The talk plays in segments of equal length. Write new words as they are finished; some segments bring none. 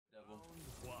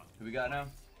Who we got now?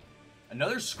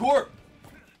 Another Scorp!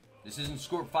 This isn't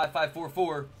Scorp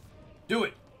 5544. Do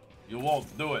it! You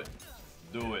won't do it.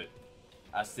 Do it.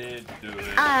 I said do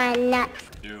it. Nuts.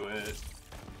 Do it.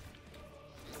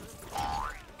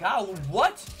 God,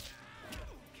 what?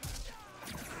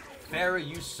 Ferra,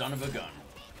 you son of a gun.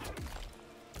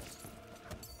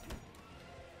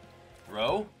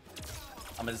 Bro?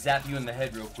 I'm gonna zap you in the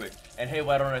head real quick. And hey,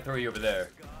 why don't I throw you over there?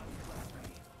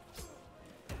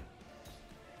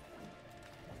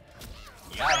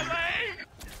 Got him.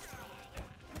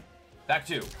 Back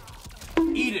two.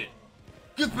 Eat it.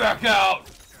 Get back out.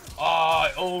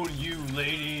 I own you,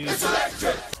 ladies. It's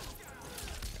electric.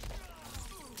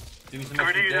 Give me some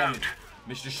extra damage,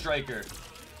 Mr. Striker.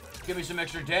 Give me some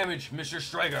extra damage, Mr.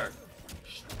 Striker.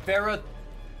 Ferra,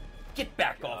 get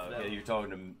back off. Okay, you're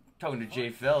talking to J.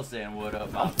 Fell saying what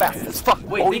up. I'm fast as fuck.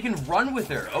 Wait, they can run with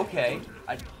her. Okay.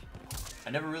 I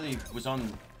never really was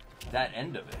on that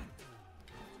end of it.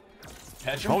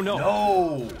 Ketchum? Oh no.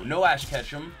 No! No Ash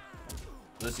Ketchum.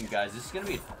 Listen guys, this is gonna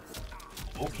be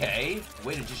okay.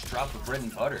 Way to just drop the bread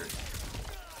and butter.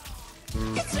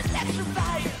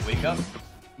 Wake up.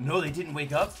 No, they didn't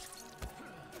wake up.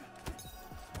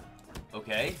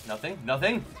 Okay, nothing,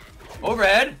 nothing.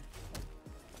 Overhead!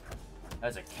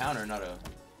 That's a counter, not a...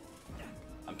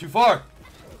 I'm too far!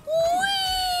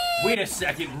 Wait a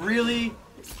second, really?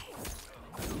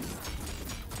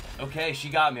 Okay, she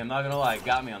got me, I'm not gonna lie,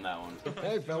 got me on that one.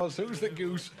 Hey fellas, who's the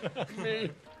goose? Me.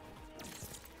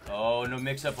 Oh, no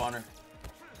mix-up on her.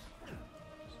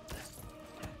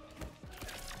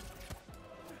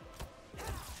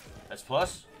 That's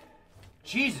plus.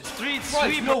 Jesus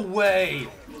Christ, no way!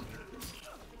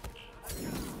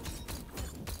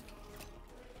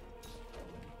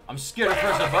 I'm scared to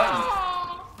press the button.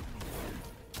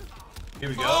 Here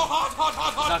we go. It's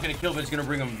not gonna kill, but it's gonna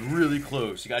bring him really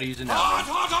close. You gotta use it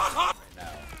now.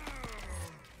 Now.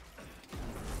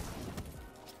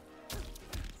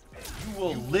 You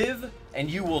will live and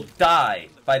you will die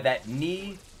by that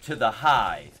knee to the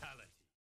high.